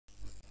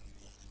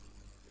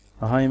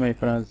Hi my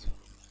friends,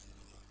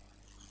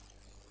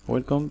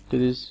 welcome to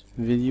this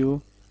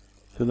video.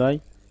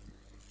 Today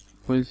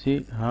we'll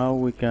see how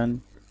we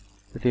can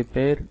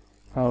repair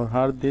our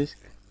hard disk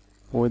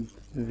with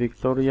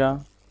Victoria.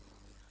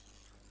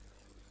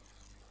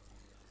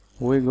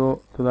 We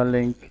go to the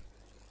link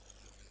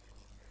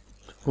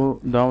to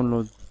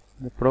download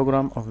the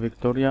program of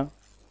Victoria.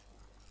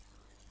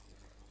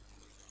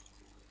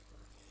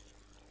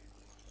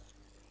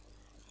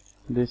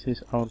 This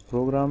is our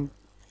program.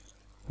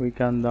 We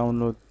can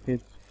download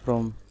it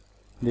from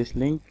this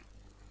link.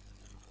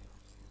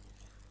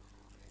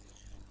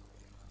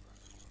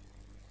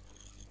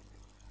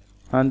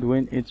 And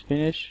when it's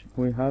finished,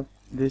 we have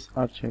this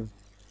archive.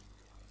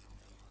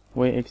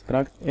 We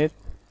extract it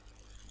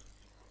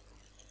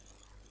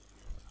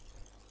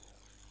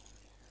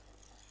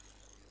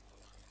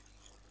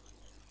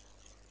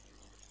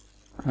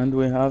and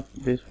we have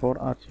this 4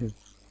 archives.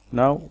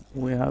 Now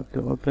we have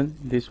to open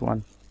this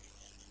one.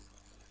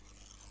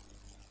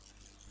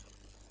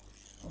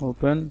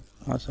 Open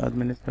as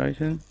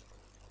administration.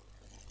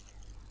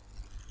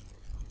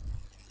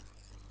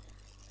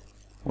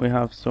 We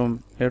have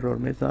some error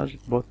message,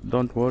 but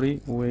don't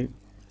worry, we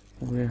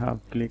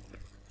have clicked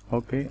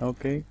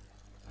OK,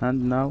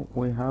 and now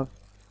we have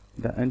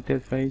the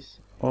interface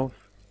of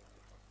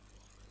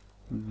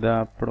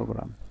the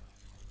program.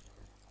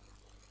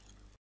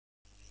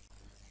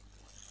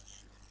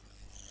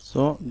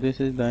 So this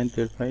is the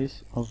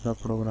interface of the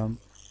program.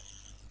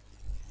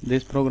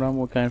 This program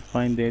we can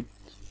find it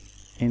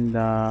in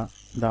the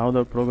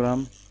other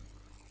program,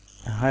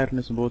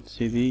 hirens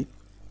bootcd,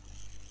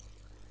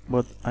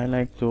 but I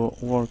like to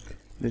work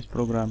this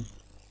program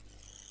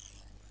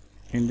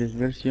in this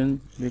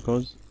version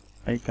because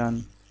I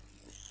can,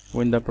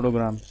 when the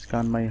program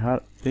scan my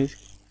hard disk,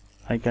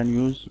 I can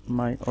use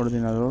my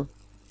ordinator.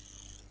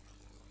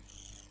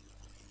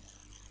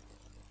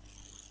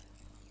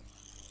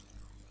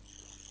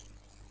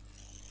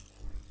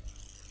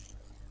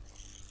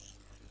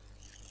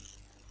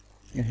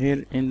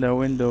 Here in the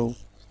window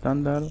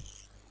standard,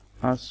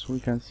 as we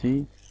can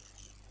see,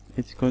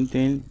 it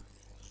contains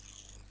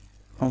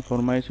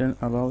information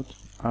about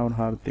our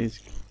hard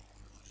disk.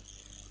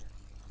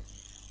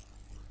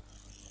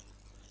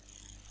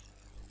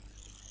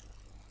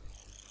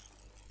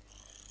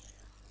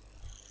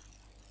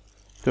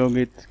 To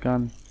get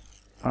scan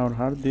our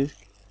hard disk,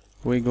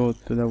 we go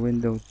to the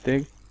window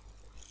text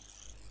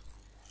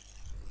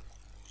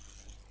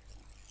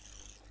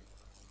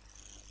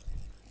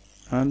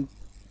and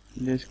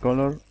this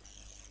color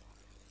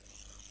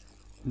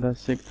the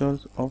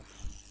sectors of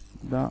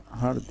the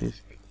hard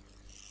disk.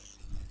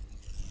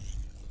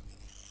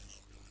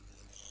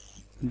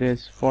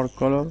 This 4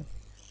 color,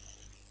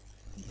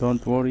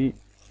 don't worry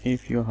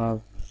if you have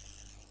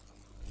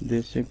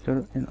this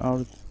sector in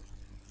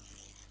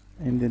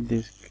the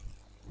disk,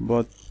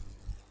 but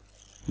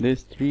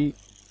this 3,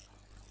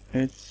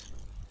 it's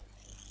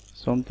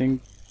something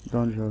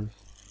dangerous,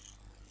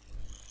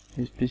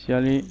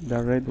 especially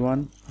the red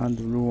one and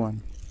blue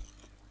one.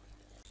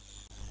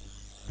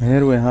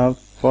 Here we have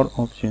 4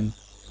 options.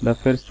 The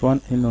first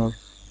one, ignore.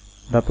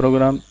 The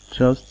program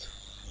just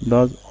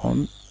does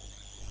on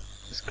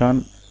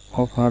scan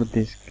of hard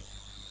disk.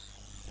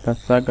 The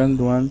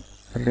second one,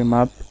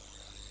 remap.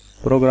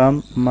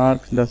 Program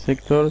marks the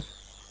sectors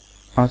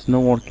as not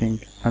working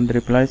and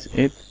replace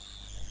it.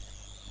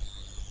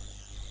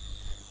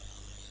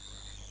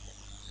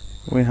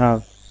 We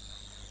have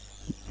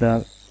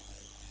the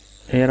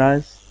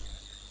erase.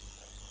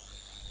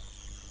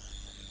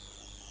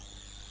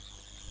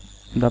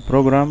 The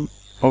program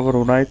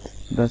overwrite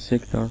the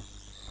sector,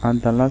 and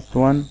the last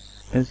one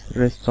is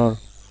restore.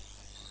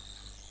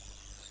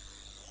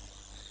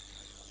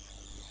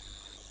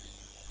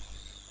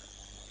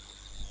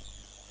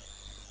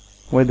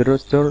 With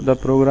restore, the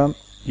program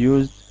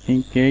used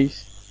in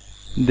case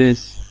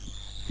if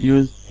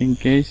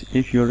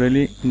you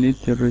really need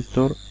to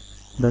restore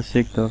the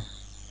sector,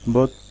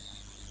 but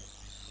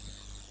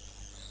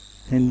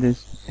in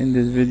this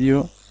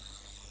video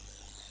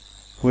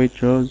we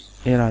chose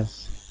erase.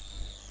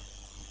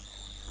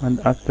 And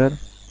after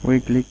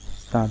we click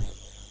start,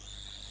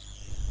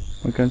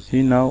 we can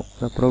see now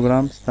the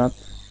program start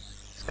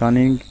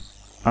scanning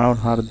our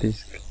hard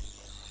disk.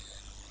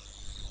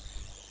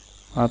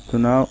 Up to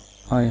now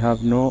I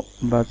have no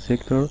bad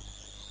sector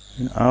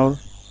in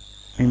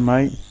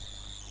my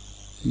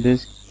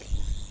disk.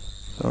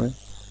 Sorry,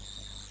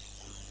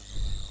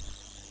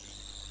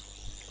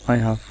 I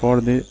have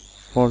 4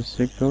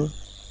 sectors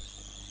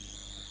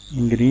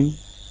in green,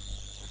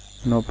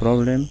 no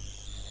problem.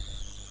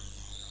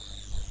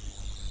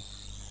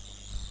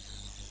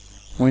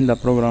 When the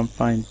program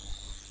finds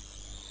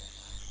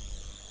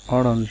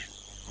orange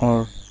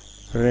or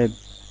red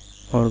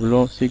or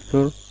blue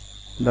sector,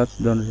 that's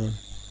dangerous,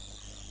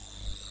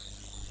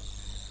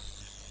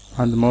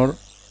 and more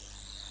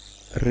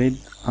red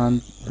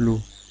and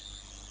blue.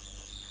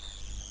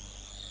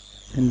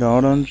 In the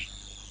orange,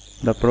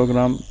 the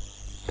program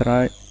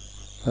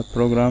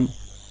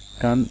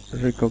can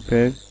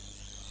recuperate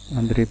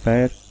and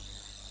repair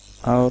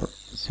our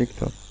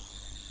sector.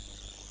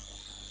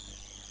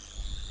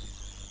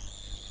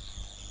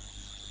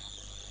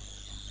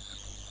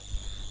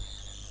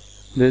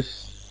 this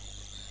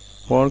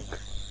work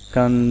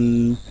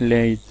can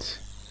late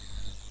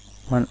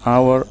 1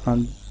 hour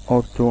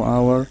or 2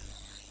 hours.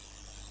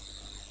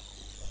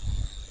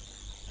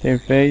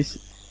 Interface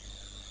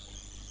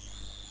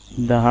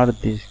the hard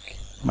disk.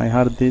 My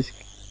hard disk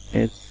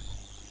is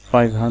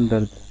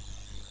 500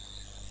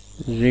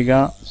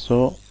 giga,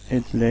 so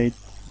it's late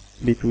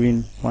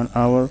between 1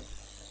 hour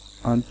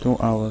and 2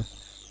 hours.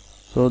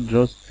 So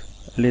just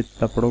let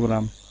the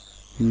program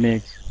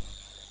make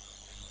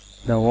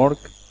the work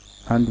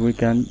and we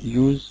can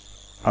use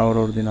our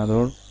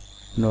ordinator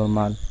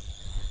normal.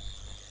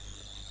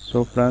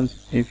 So friends,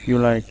 if you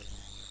like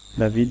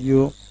the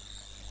video,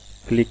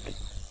 click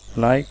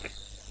like.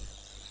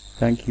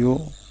 Thank you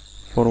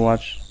for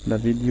watching the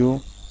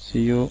video.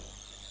 See you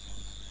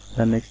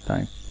the next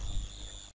time.